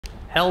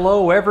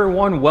Hello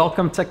everyone,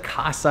 welcome to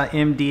Casa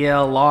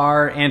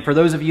MDLR, and for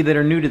those of you that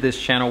are new to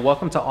this channel,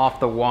 welcome to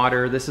Off the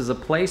Water. This is a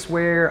place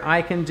where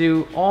I can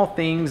do all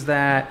things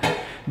that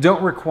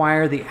don't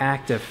require the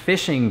act of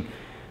fishing.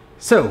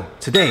 So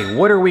today,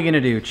 what are we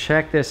gonna do?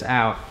 Check this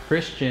out.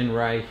 Christian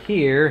right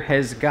here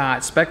has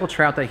got speckled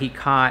trout that he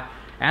caught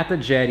at the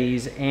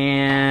jetties,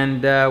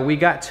 and we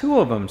got two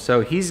of them. So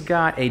he's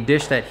got a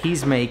dish that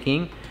he's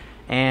making,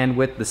 and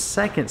with the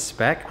second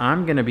speck,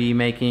 I'm gonna be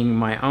making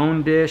my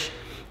own dish.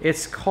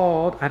 It's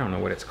called, I don't know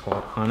what it's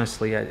called,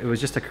 honestly. It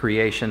was just a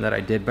creation that I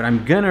did, but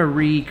I'm gonna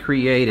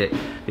recreate it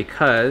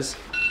because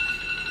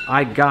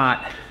I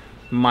got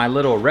my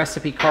little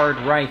recipe card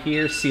right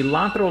here.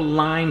 Cilantro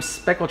lime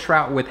speckled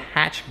trout with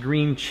hatch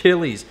green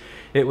chilies.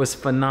 It was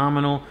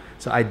phenomenal.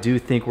 So I do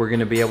think we're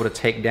gonna be able to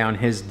take down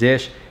his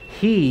dish.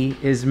 He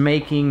is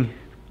making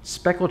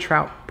speckled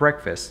trout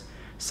breakfast.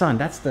 Son,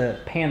 that's the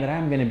pan that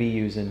I'm gonna be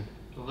using.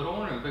 The little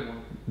one or the big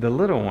one? The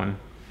little one.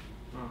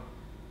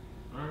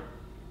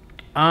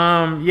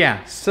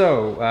 Yeah,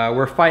 so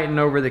we're fighting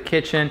over the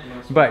kitchen,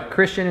 but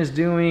Christian is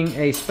doing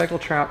a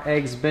speckled trout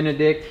eggs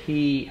Benedict.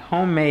 He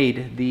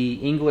homemade the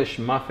English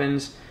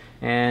muffins,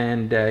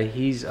 and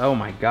he's, oh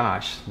my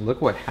gosh,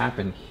 look what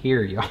happened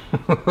here, y'all.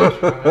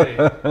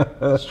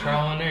 It's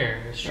trial and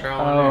error. It's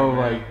trial and error. Oh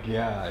my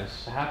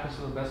gosh. It happens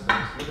to the best of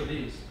us. Look at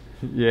these.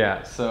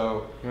 Yeah,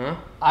 so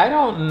I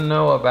don't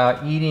know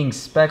about eating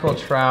speckled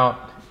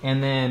trout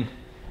and then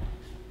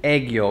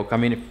egg yolk. I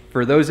mean,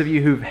 for those of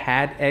you who've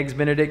had eggs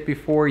Benedict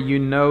before, you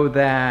know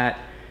that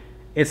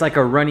it's like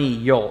a runny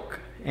yolk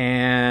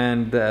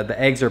and the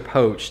eggs are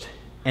poached,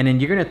 and then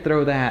you're gonna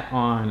throw that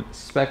on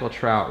speckled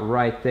trout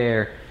right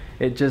there.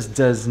 It just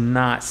does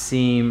not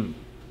seem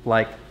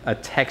like a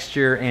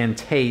texture and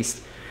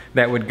taste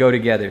that would go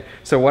together.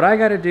 So what I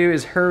gotta do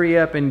is hurry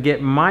up and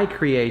get my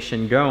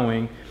creation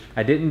going.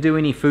 I didn't do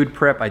any food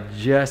prep. I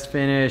just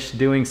finished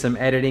doing some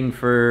editing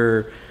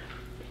for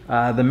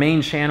the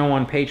main channel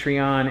on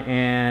Patreon,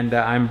 and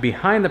I'm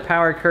behind the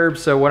power curve.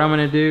 So what I'm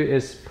gonna do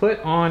is put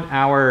on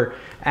our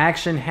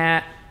action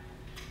hat,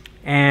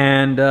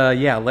 and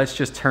yeah, let's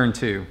just turn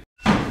to.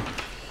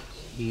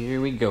 Here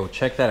we go,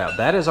 check that out.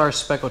 That is our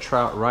speckled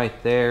trout right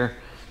there.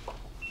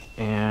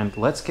 And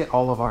let's get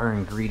all of our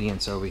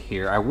ingredients over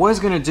here. I was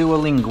gonna do a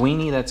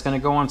linguine that's gonna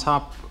go on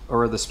top,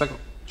 or the speckled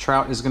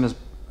trout is gonna,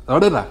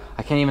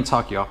 I can't even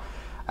talk, y'all.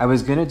 I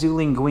was gonna do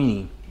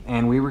linguine,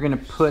 and we were gonna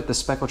put the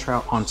speckled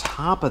trout on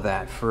top of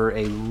that for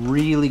a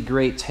really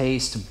great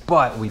taste,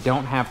 but we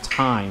don't have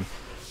time.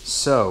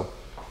 So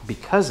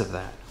because of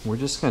that, we're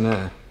just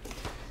gonna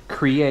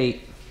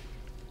create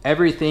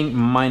everything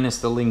minus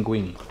the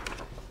linguine.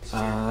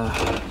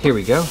 Here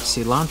we go,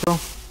 cilantro,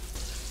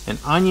 an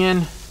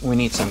onion, we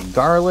need some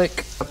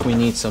garlic, we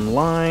need some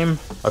lime.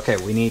 Okay,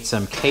 we need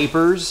some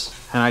capers,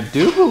 and I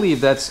do believe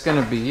that's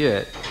gonna be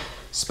it.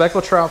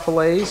 Speckled trout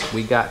fillets,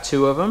 we got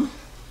 2 of them.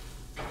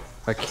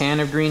 A can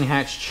of green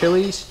hatch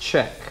chilies,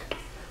 check.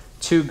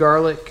 2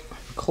 garlic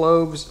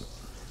cloves,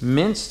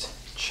 minced,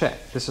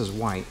 check. This is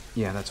white.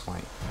 Yeah, that's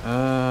white.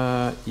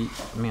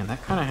 Man,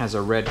 that kind of has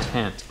a red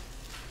tint.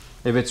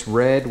 If it's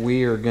red,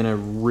 we are gonna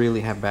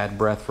really have bad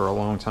breath for a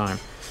long time.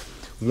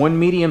 1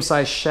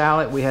 medium-sized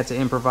shallot, we had to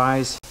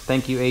improvise.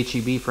 Thank you,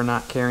 HEB, for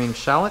not carrying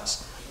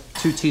shallots.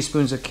 2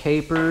 teaspoons of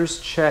capers,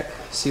 check.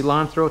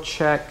 Cilantro,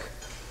 check.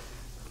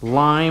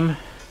 Lime,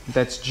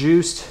 that's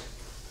juiced,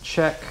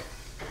 check.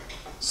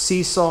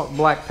 Sea salt,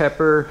 black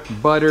pepper,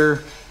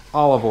 butter,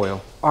 olive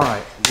oil. All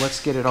right,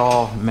 let's get it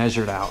all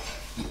measured out.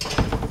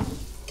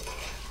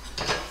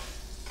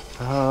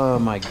 Oh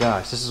my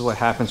gosh, this is what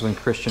happens when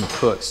Christian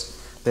cooks.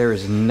 There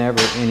is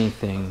never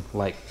anything.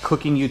 Like,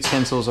 cooking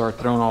utensils are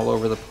thrown all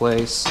over the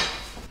place.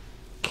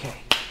 Okay,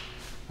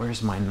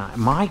 where's my knife?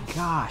 My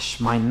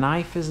gosh, my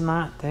knife is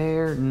not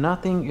there.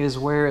 Nothing is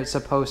where it's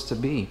supposed to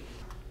be.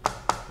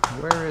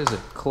 Where is it?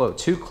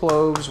 2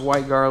 cloves,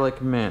 white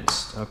garlic,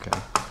 minced. Okay.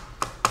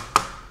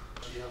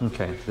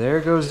 Okay,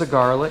 there goes the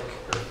garlic.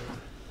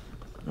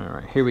 All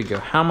right, here we go.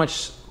 How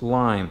much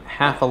lime?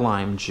 Half a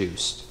lime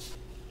juiced.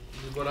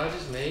 What I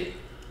just made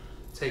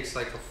takes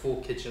like a full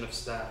kitchen of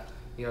staff.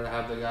 You gotta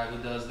have the guy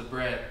who does the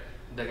bread,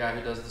 the guy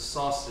who does the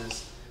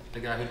sauces,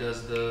 the guy who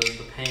does the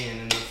pan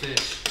and the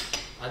fish.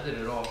 I did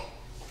it all.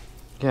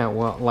 Yeah,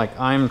 well, like,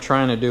 I'm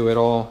trying to do it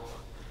all,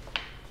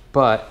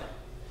 but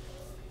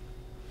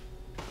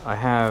I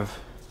have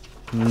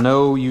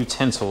no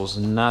utensils,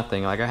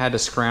 nothing. Like, I had to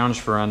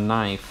scrounge for a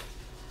knife.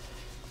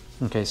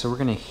 Okay, so we're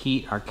gonna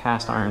heat our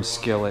cast iron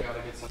skillet.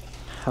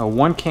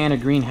 1 can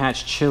of green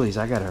hatch chilies.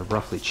 I gotta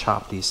roughly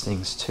chop these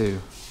things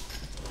too.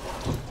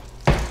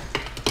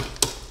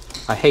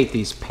 I hate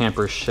these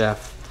Pamper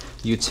Chef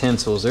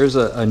utensils. There's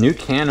a new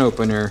can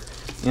opener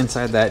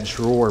inside that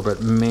drawer,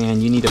 but man,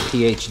 you need a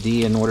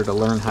PhD in order to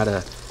learn how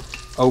to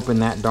open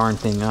that darn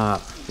thing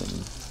up.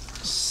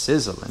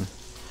 Sizzling.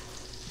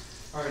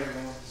 All right,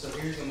 everyone, so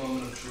here's the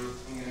moment of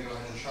truth. I'm gonna go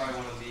ahead and try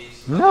one of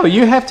these. No,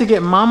 you have to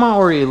get Mama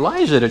or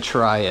Elijah to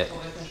try it.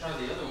 Well, they can try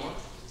the other one.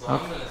 Well,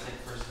 okay. I'm gonna take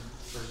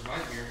first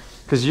bite here.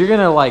 Because you're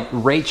gonna like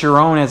rate your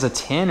own as a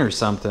 10 or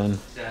something.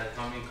 Dad,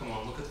 I mean, come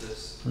on, look at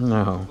this.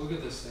 No. Look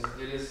at this thing.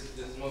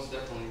 It's most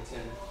definitely a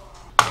 10.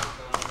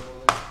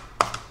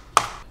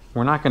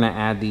 We're not going to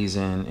add these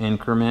in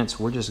increments.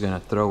 We're just going to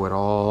throw it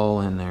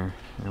all in there.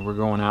 And we're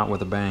going out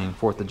with a bang.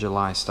 4th of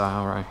July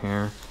style right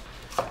here.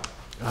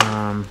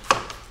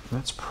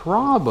 That's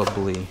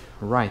probably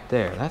right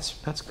there.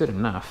 That's good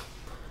enough.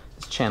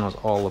 This channel's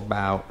all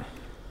about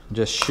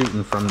just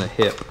shooting from the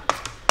hip.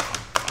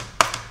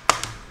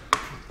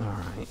 All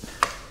right.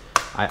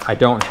 I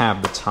don't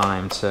have the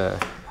time to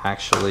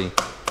actually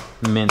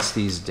mince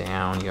these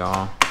down,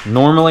 y'all.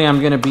 Normally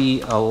I'm gonna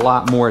be a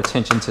lot more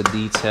attention to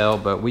detail,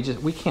 but we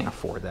can't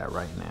afford that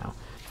right now.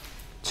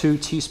 2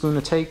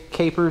 teaspoons of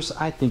capers.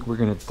 I think we're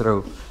gonna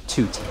throw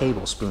 2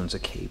 tablespoons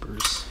of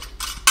capers.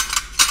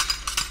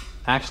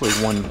 Actually,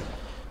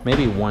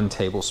 maybe 1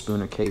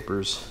 tablespoon of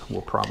capers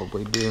will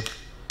probably do.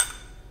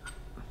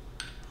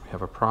 We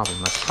have a problem.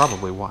 That's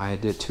probably why I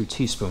did 2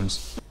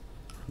 teaspoons.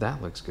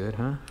 That looks good,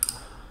 huh?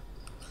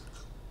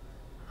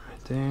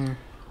 Right there.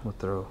 We'll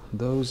throw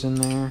those in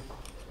there.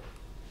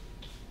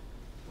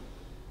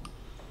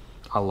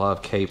 I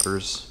love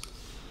capers.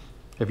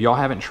 If y'all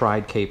haven't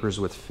tried capers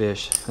with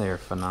fish, they are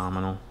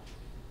phenomenal.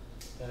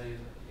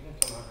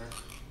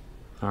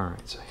 All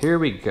right, so here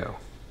we go.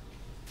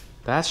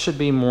 That should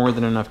be more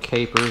than enough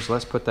capers.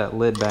 Let's put that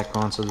lid back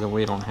on so that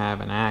we don't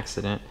have an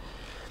accident.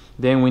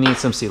 Then we need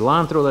some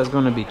cilantro that's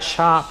going to be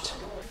chopped.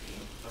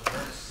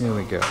 Here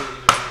we go.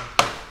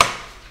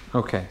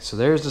 Okay, so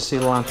there's the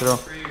cilantro.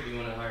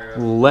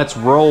 Let's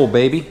roll,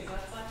 baby.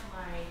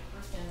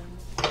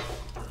 All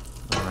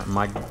right,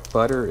 my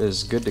butter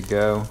is good to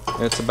go.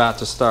 It's about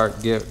to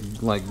start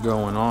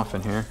going off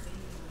in here.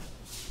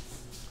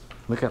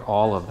 Look at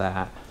all of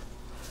that.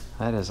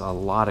 That is a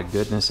lot of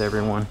goodness,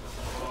 everyone.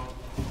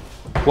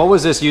 What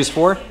was this used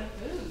for?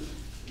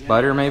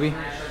 Butter, maybe?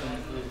 Alright, so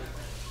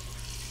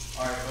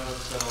we're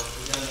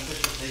gonna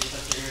official taste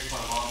test here. It's my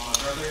mom. My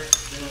brother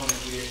didn't want to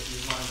eat it.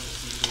 He's wanting to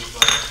seafood,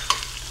 but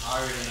I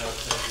already know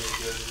it's gonna be a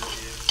good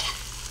review.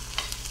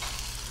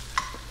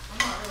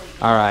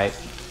 Alright.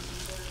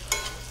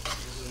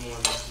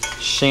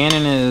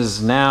 Shannon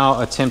is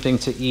now attempting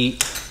to eat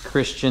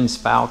Christian's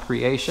foul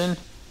creation.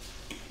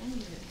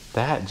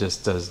 That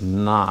just does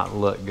not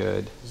look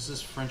good. This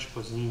is French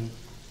cuisine.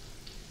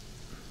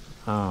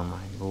 Oh my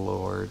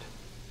lord.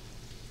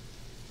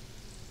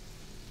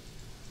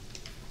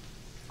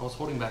 I was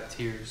holding back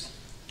tears.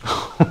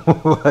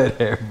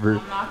 Whatever.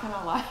 I'm not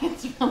gonna lie,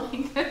 it's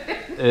really good.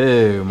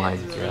 Oh my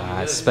It's really god.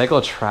 good.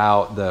 Speckled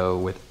trout though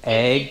with You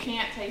egg.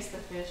 can't taste the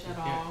fish at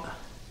all.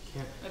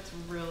 It's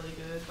really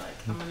good. Like,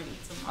 I'm gonna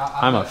eat some.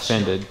 I'm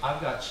offended.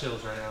 I've got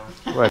chills right now.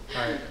 What?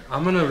 Alright,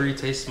 I'm gonna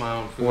retaste my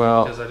own food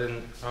Well- because I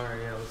didn't. Alright,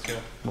 yeah, let's go.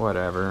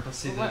 Whatever. Let's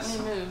see Well, let this.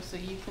 me move so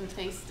you can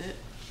taste it.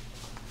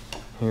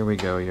 Here we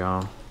go,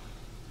 y'all.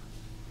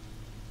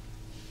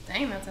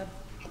 Dang, that's a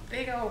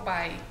big old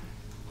bite.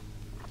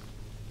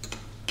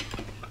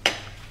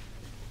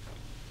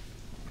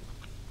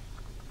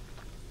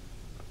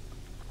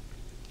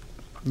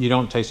 You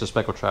don't taste the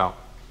speckled trout.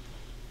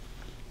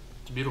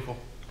 It's beautiful.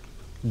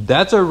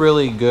 That's a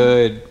really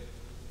good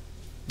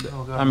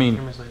Oh god, I mean, my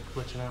camera's like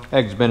glitching out.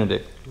 eggs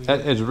Benedict.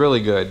 That is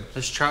really good.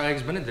 Let's try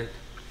eggs Benedict.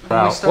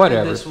 Trout,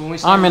 whatever.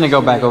 I'm gonna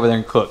go back over there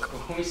and cook.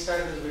 When we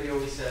started this video,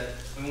 we said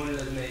we wanted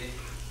to make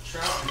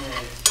trout and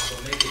eggs,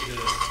 but make it good.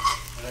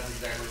 And that's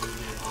exactly what we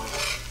did.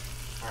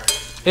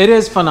 Alright. It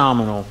is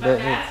phenomenal. But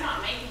Dad's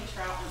not making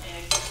trout and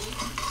eggs, is he?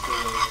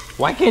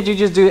 Why can't you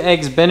just do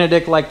eggs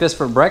Benedict like this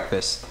for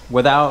breakfast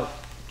without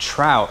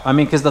trout? I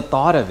mean, because the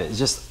thought of it is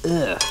just,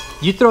 ugh.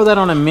 You throw that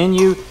on a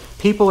menu,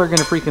 people are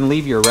gonna freaking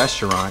leave your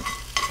restaurant.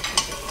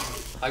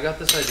 I got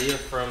this idea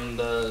from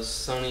the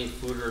Sony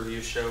food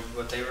review show,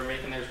 but they were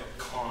making theirs with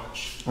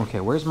conch. Okay,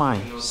 where's my You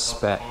know what the hell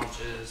speck?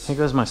 conch is. Here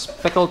goes my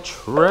speckled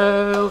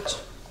trout.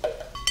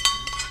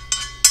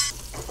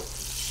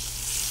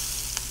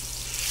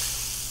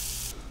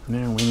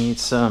 Now we need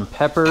some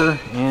pepper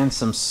and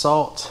some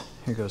salt.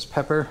 Here goes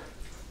pepper.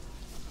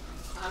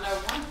 I know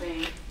one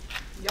thing.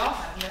 Y'all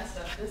have messed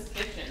up this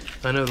kitchen.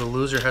 I know the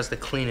loser has to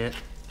clean it.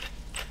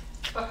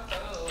 Oh,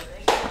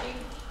 thank you.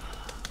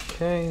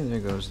 Okay, there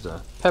goes the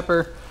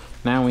pepper.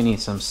 Now we need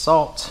some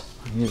salt.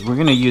 We're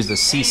gonna use the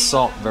sea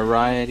salt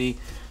variety.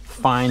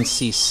 Fine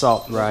sea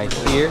salt right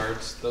here.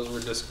 Discards. Those were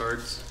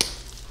discards.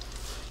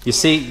 You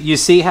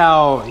see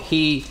how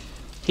he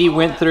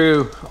went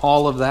through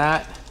all of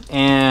that,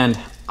 and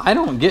I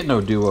don't get no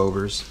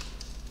do-overs.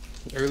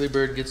 Early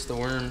bird gets the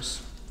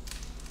worms.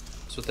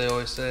 That's what they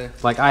always say.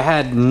 Like I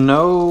had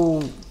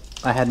no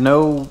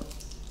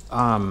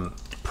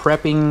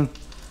prepping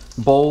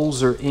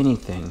bowls or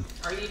anything.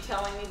 Are you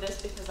telling me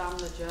this because I'm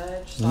the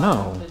judge? So No, I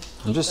have to I'm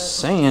keep just this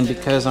saying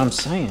because I'm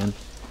consideration? saying.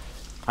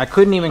 I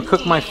couldn't even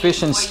cook my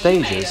fish in Boy,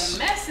 stages. You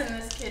made a mess in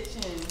this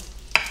kitchen.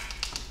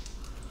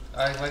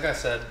 Like I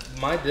said,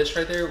 my dish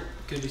right there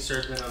could be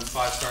served in a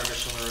 5-star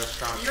Michelin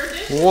restaurant. Your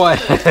dish is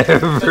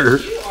Whatever.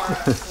 good, but you are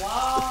a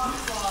slob.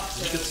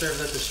 You could serve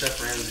that to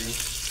Chef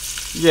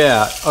Ramsay.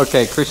 Yeah,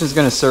 okay, Christian's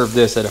gonna serve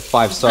this at a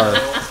 5-star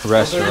Those are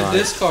restaurant. the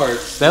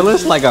discards. That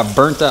looks like a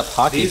burnt up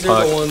hockey These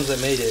puck. are the ones that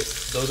made it.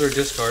 Those are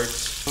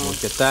discards. We'll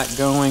get that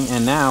going,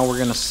 and now we're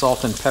gonna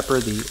salt and pepper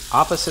the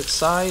opposite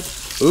side.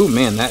 Ooh,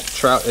 man, that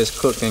trout is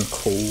cooking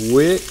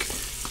quick.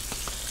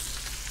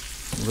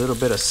 A little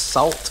bit of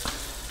salt.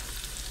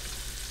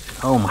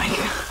 Oh my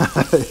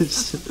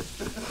gosh.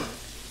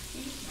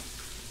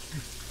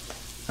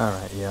 All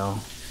right, y'all.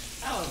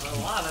 That was a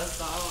lot of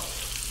salt.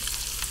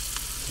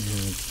 Here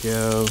we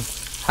go.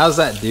 How's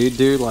that dude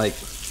do? Like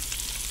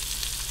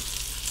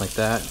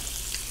that?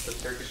 The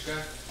Turkish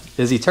guy?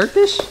 Is he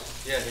Turkish?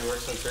 Yeah, he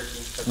works in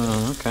Turkey.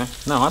 Oh, okay.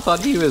 No, I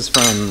thought he was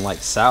from like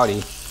Saudi.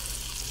 It's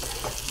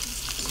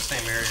the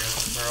same area.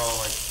 They're all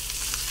like.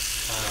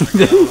 I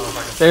don't know if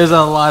I can. There's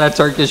a lot of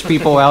Turkish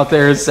people out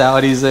there,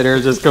 Saudis, that are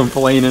just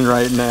complaining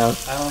right now.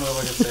 I don't know if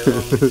I can say that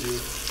on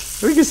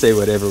YouTube. We can say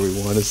whatever we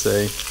want to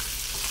say.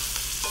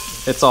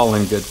 It's all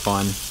in good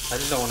fun. I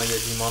just don't want to get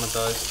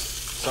demonetized.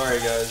 Sorry,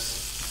 guys.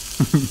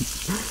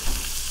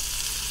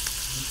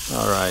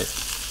 All right.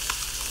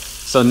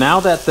 So now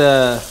that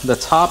the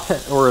top,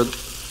 or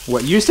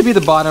what used to be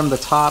the bottom, the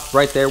top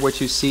right there, what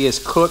you see is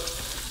cooked,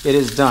 it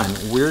is done.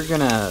 We're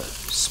gonna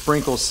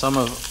sprinkle some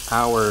of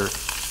our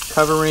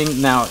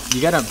covering. Now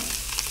you gotta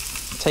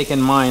take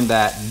in mind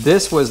that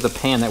this was the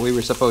pan that we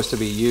were supposed to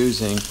be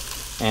using,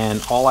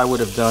 and all I would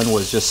have done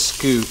was just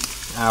scoot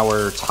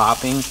our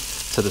topping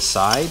to the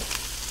side.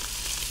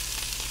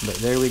 But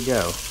there we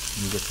go.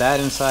 You get that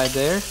inside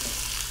there.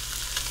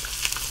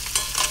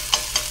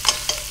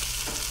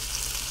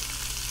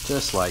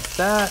 Just like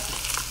that.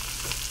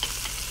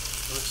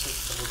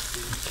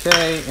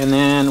 Okay, and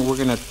then we're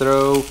gonna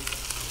throw,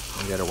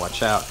 you gotta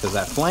watch out because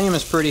that flame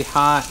is pretty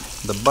hot.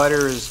 The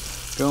butter is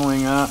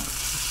going up.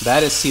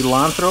 That is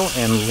cilantro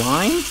and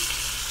lime.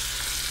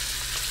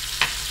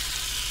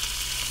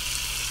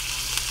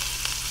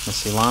 The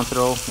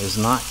cilantro is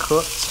not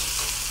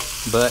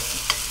cooked, but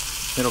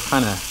it'll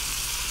kind of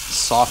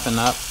soften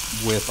up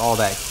with all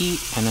that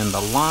heat, and then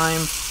the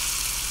lime.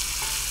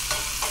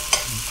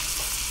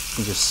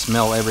 You just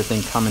smell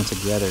everything coming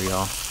together,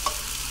 y'all.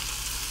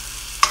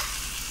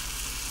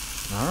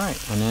 All right,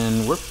 and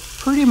then we're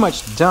pretty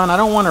much done. I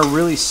don't want to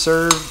really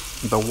serve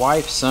the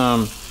wife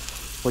some,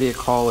 what do you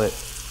call it,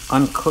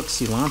 uncooked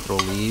cilantro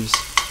leaves.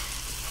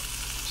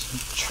 So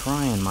I'm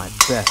trying my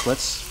best.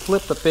 Let's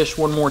flip the fish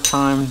one more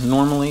time.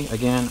 Normally,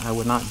 again, I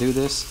would not do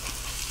this,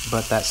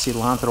 but that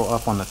cilantro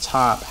up on the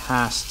top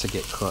has to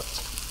get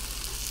cooked.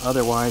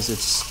 Otherwise,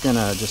 it's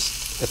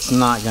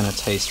not gonna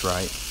taste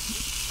right.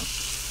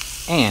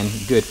 And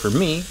good for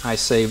me, I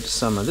saved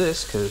some of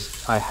this because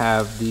I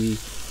have the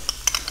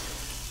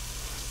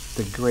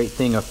great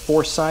thing of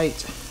foresight,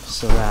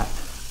 so that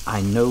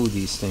I know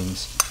these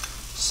things.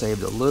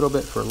 Saved a little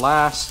bit for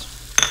last.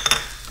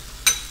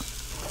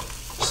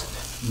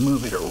 Just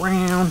move it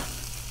around.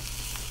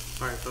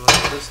 All right, so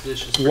like this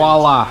dish is.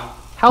 Voila!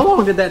 How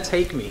long did that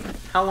take me?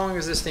 How long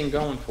is this thing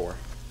going for?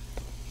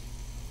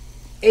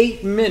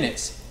 8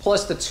 minutes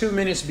plus the 2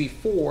 minutes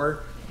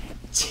before.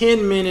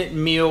 10-minute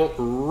meal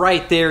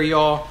right there,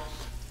 y'all.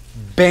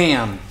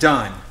 Bam,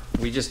 done.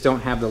 We just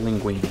don't have the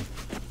linguine.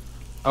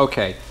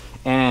 Okay,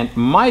 and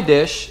my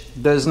dish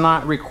does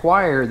not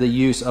require the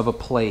use of a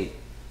plate.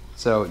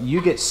 So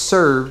you get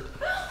served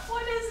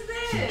What is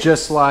this?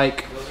 just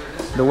like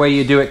the way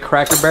you do at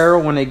Cracker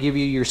Barrel when they give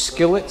you your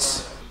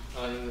skillets.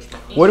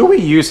 What do we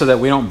use so that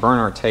we don't burn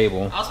our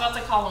table? I was about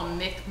to call them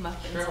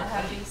McMuffins. I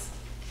have these.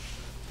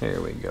 Here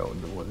we go.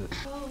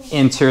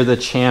 Enter the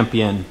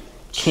champion,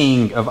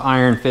 king of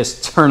Iron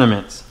Fist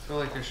tournaments. I feel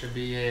like there should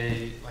be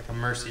a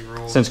mercy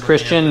rule. Since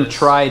Christian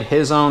tried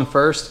his own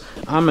first,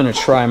 I'm gonna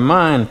try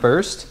mine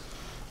first.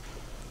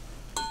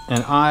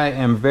 And I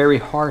am very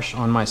harsh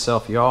on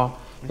myself, y'all.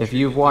 If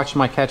you've watched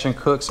my Catch and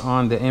Cooks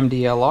on the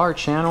MDLR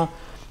channel,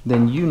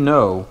 then you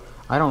know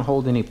I don't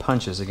hold any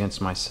punches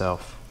against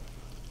myself.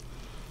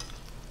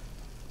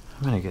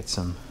 I'm gonna get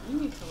some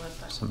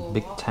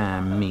big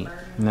time meat.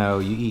 No,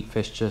 you eat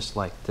fish just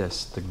like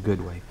this, the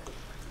good way.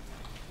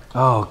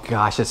 Oh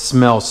gosh, it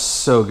smells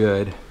so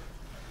good.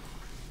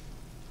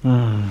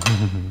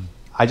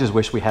 I just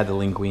wish we had the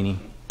linguine.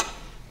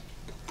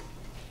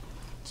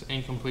 It's an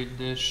incomplete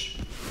dish.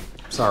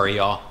 Sorry,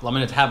 y'all. I'm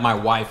gonna have my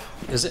wife.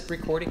 Is it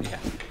recording? Yeah.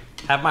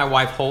 Have my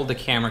wife hold the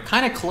camera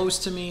kind of close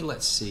to me.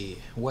 Let's see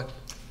what.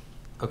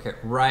 Okay,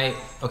 right.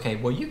 Okay,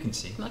 well you can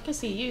see. I can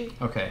see you.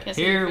 Okay, Can't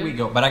see here your we food.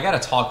 go. But I gotta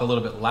talk a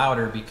little bit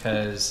louder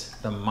because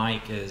the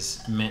mic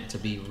is meant to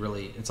be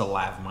really. It's a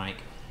lav mic.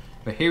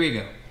 But here we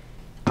go.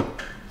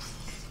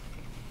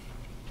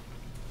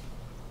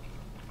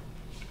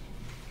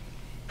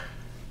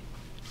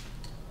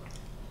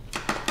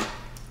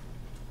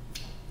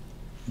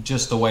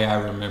 Just the way I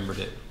remembered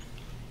it.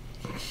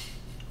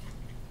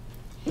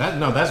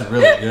 That's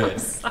really good.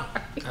 Sorry.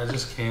 I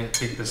just can't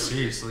take this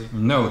seriously.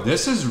 No,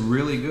 this is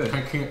really good.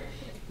 I can't,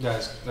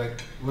 guys.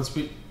 Like, let's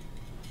be.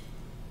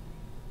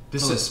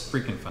 This is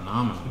freaking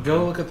phenomenal.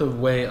 Go look at the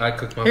way I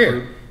cook my Here.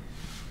 food.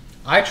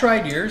 I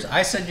tried yours.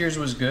 I said yours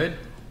was good.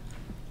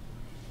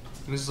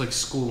 This is like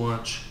school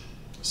lunch.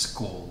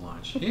 School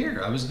lunch.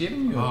 Here, I was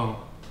giving you. Oh.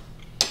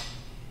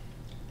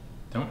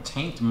 Don't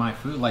taint my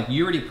food. Like,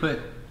 you already put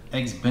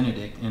Eggs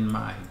Benedict in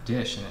my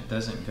dish and it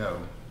doesn't go.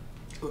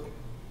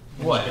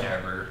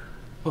 Whatever.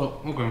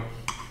 Oh, okay.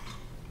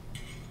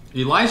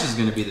 Elijah's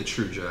gonna be the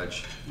true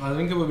judge. I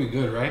think it would be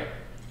good, right?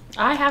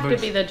 I have to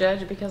be the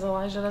judge because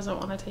Elijah doesn't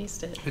want to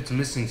taste it. It's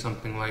missing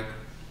something like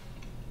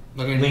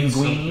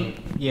Linguine?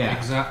 Yeah.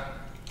 Exact.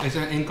 It's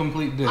an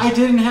incomplete dish. I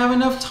didn't have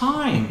enough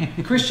time.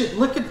 Christian,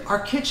 look at our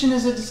kitchen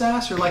is a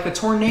disaster. Like a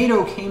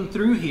tornado came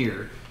through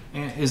here.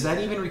 And is that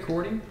even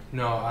recording?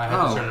 No, I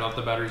had to turn it off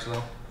the batteries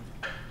though.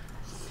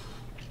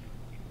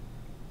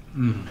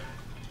 Oh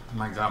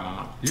my God,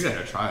 Mama. You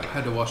gotta try it. I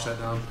had to wash that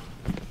down.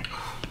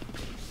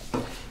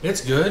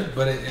 It's good,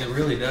 but it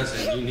really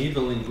doesn't. You need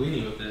the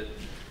linguine with it.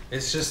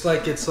 It's just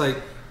like,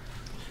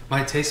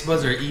 my taste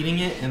buds are eating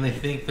it and they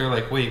think, they're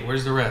like, wait,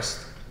 where's the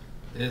rest?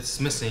 It's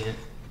missing it.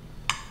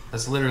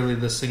 That's literally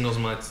the signals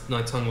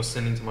my tongue was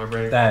sending to my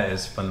brain. That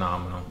is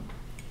phenomenal.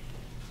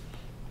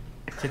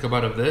 Take a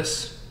bite of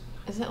this.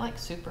 Is it like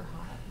super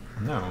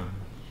hot? No.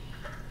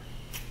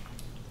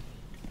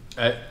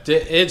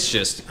 It's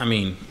just, I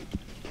mean,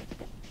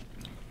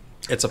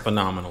 it's a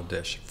phenomenal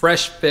dish.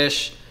 Fresh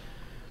fish.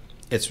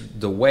 It's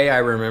the way I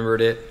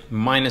remembered it,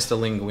 minus the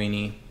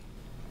linguine.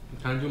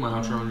 Can I do my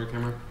outro on your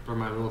camera or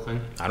my little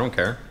thing? I don't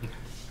care.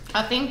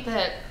 I think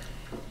that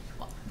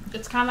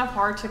it's kind of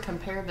hard to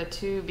compare the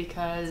two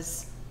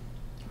because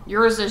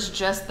yours is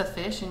just the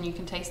fish and you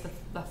can taste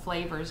the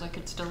flavors, like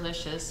it's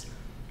delicious.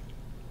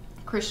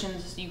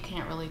 Christian's, you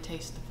can't really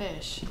taste the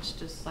fish. It's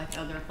just like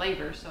other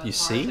flavors. So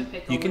it's hard to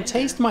pick a You can winner.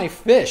 taste my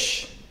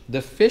fish.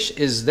 The fish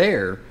is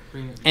there,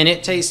 and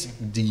it tastes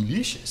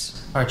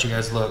delicious. All right, you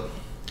guys, look.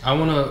 I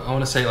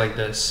wanna say it like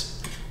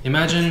this.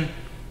 Imagine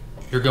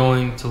you're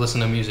going to listen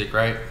to music,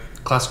 right?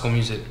 Classical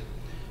music.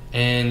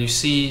 And you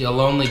see a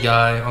lonely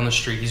guy on the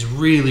street. He's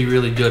really,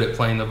 really good at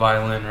playing the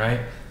violin, right?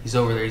 He's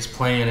over there, he's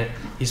playing it.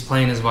 He's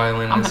playing his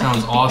violin, and it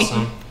sounds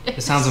awesome.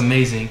 It sounds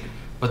amazing.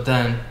 But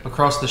then,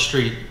 across the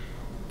street,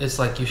 it's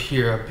like you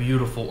hear a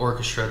beautiful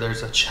orchestra.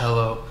 There's a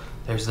cello,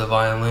 there's the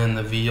violin,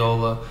 the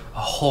viola, a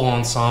whole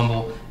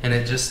ensemble. And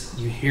it just,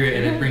 you hear it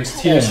and it brings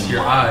tears to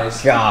your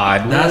eyes.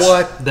 God,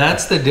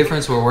 That's the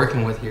difference we're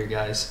working with here,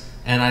 guys.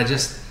 And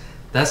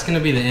that's gonna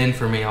be the end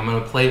for me. I'm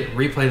gonna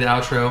replay the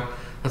outro.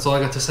 That's all I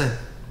got to say.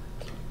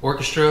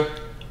 Orchestra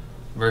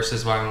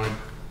versus violin.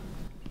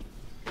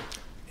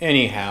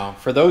 Anyhow,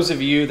 for those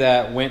of you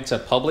that went to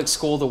public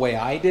school the way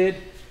I did,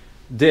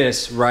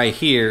 this right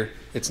here,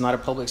 it's not a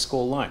public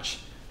school lunch.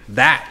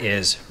 That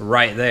is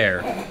right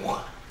there.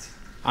 What?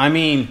 I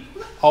mean,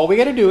 all we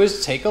gotta do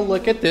is take a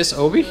look at this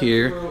over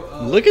here.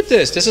 Look at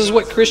this. This is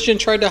what Christian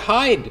tried to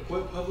hide.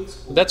 What public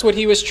school? That's what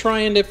he was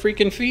trying to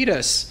freaking feed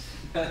us.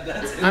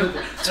 That's in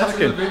talking.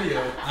 the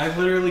video. I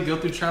literally go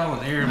through trial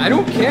and error. I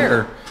don't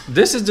care.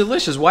 This is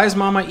delicious. Why is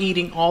Mama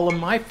eating all of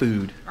my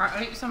food?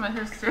 I ate some of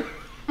his too.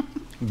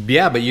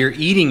 Yeah, but you're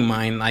eating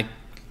mine like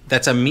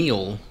that's a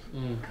meal.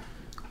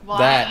 Well,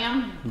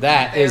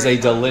 That is a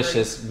very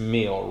delicious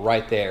meal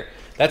right there.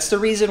 That's the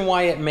reason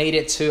why it made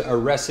it to a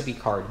recipe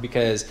card,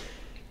 because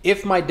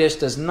if my dish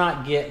does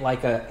not get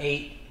like a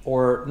 8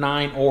 or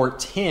 9 or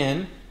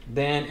 10,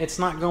 then it's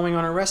not going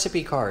on a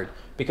recipe card,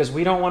 because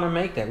we don't want to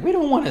make that. We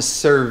don't want to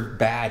serve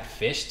bad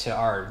fish to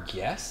our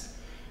guests.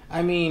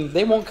 I mean,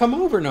 they won't come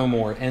over no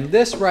more. And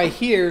this right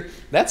here,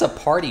 that's a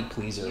party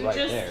pleaser right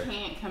there. You just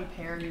can't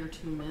compare your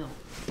two meals.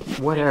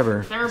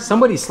 Whatever. They're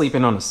Somebody's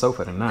sleeping on the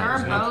sofa tonight.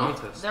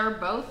 They're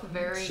both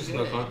very It's just good.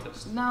 no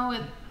contest. No,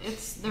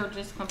 they're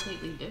just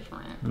completely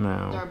different.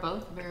 No. They're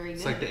both very good.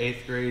 It's like the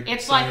 8th grade.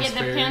 It's like science it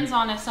fair. depends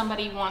on if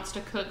somebody wants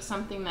to cook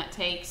something that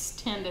takes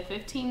 10 to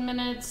 15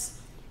 minutes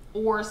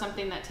or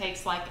something that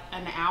takes like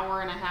an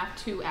hour and a half,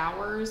 2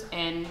 hours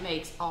and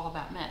makes all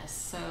that mess.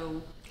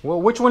 So, Well,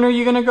 which one are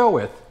you going to go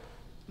with?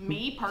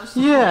 me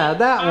personally, Yeah,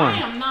 that one. I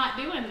am not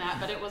doing that,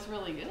 but it was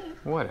really good.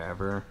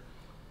 Whatever.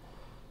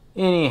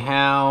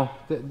 Anyhow,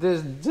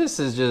 this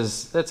is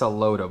just, that's a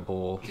load of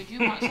bull. Did you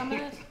want some of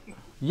this?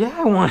 Yeah,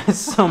 I wanted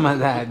some of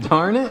that,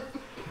 darn it.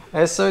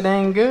 That's so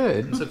dang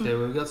good. It's okay,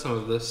 we've got some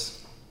of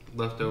this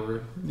left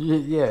over.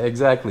 Yeah,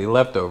 exactly,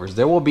 leftovers.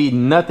 There will be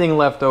nothing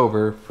left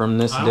over from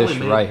this dish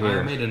right I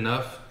here. made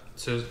enough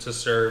to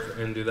serve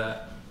and do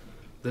that.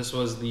 This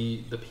was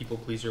the people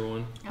pleaser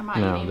one. Am I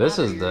No, eating this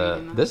that or is you're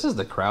eating that? this is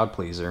the crowd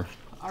pleaser.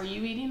 Are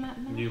you eating that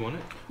now? Do you want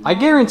it? I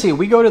guarantee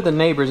we go to the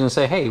neighbors and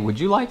say, "Hey, would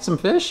you like some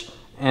fish?"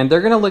 And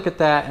they're gonna look at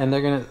that and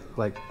they're gonna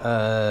like,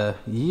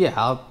 yeah,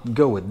 I'll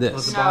go with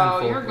this. No,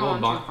 you're going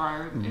too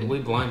far. We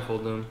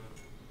blindfold them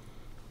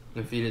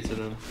and feed it to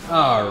them. That's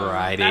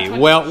Alrighty. what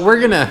Well, you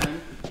we're should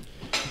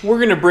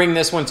be gonna bring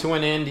this one to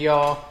an end,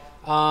 y'all.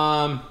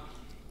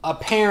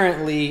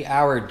 Apparently,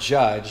 our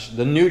judge,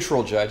 the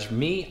neutral judge,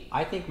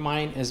 I think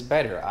mine is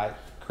better.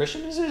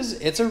 Christian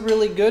it's a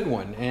really good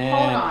one. And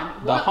Hold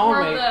on. the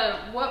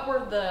homemade. What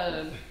were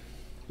the?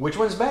 Which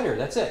one's better?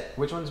 That's it.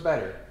 Which one's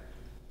better?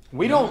 I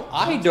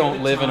take don't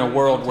the live in a time,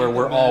 world don't where take the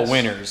we're all mess.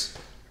 winners.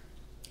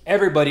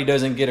 Everybody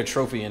doesn't get a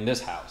trophy in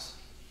this house.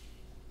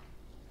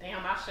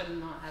 Damn, I should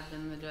not have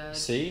been the judge. Judge.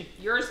 See?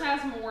 Yours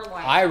has more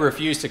like. I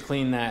refuse to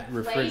clean that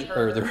the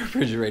flavor.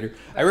 refrigerator.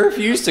 I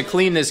refuse to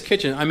clean this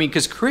kitchen. I mean,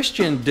 because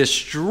Christian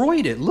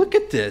destroyed it. Look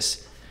at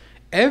this.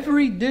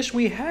 Every dish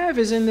we have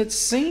is in the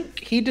sink.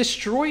 He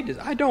destroyed it.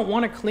 I don't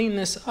want to clean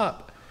this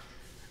up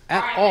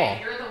at all.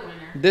 You're the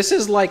winner. This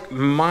is like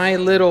my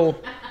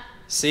little...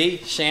 See?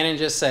 Shannon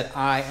just said,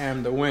 I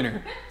am the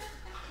winner.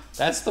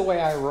 That's the way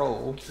I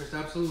roll. There's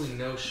absolutely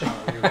no shot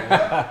you're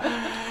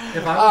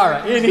winning. All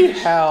right.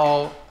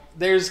 Anyhow,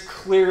 there's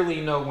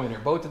clearly no winner.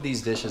 Both of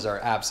these dishes are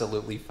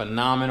absolutely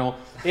phenomenal.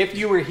 If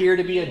you were here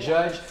to be a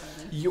judge,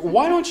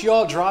 why don't you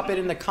all drop it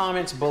in the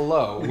comments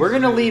below? We're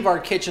going to leave our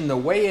kitchen the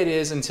way it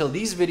is until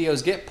these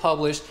videos get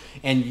published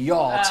and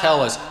y'all tell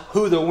us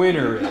who the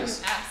winner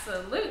is.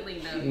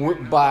 Absolutely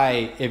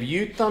no. If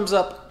you thumbs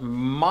up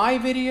my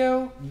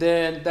video,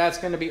 then that's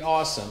going to be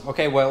awesome.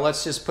 Okay, well,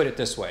 let's just put it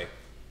this way.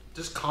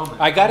 Just comment.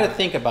 I got to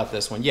think about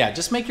this one. Yeah,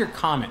 just make your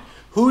comment.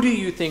 Who do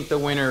you think the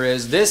winner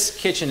is? This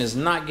kitchen is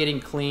not getting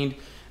cleaned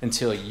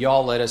until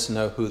y'all let us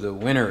know who the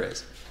winner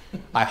is.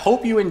 I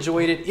hope you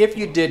enjoyed it. If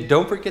you did,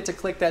 don't forget to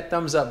click that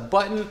thumbs up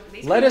button.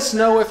 Let us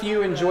know if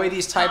you enjoy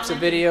these types of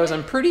videos.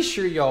 I'm pretty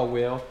sure y'all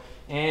will.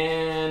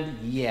 And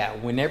yeah,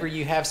 whenever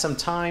you have some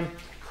time,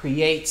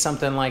 create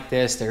something like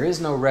this. There is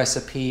no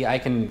recipe. I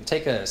can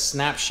take a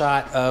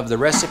snapshot of the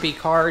recipe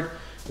card,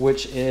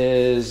 which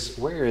is,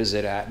 where is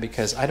it at?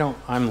 Because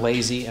I'm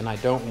lazy and I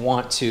don't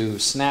want to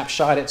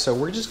snapshot it. So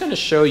we're just going to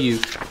show you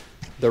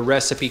the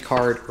recipe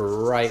card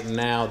right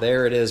now.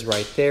 There it is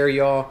right there,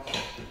 y'all.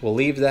 We'll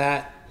leave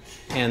that.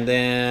 And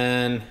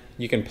then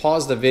you can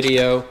pause the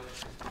video.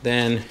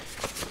 Then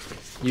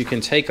you can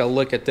take a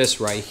look at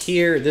this right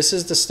here. This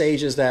is the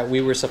stages that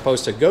we were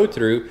supposed to go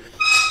through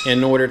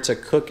in order to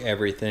cook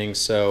everything.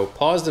 So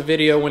pause the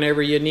video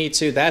whenever you need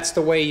to. That's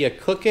the way you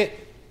cook it.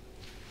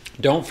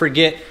 Don't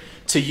forget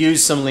to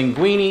use some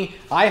linguine.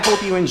 I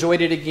hope you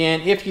enjoyed it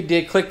again. If you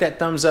did, click that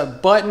thumbs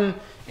up button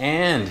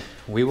and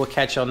we will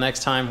catch y'all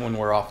next time when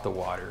we're off the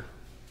water.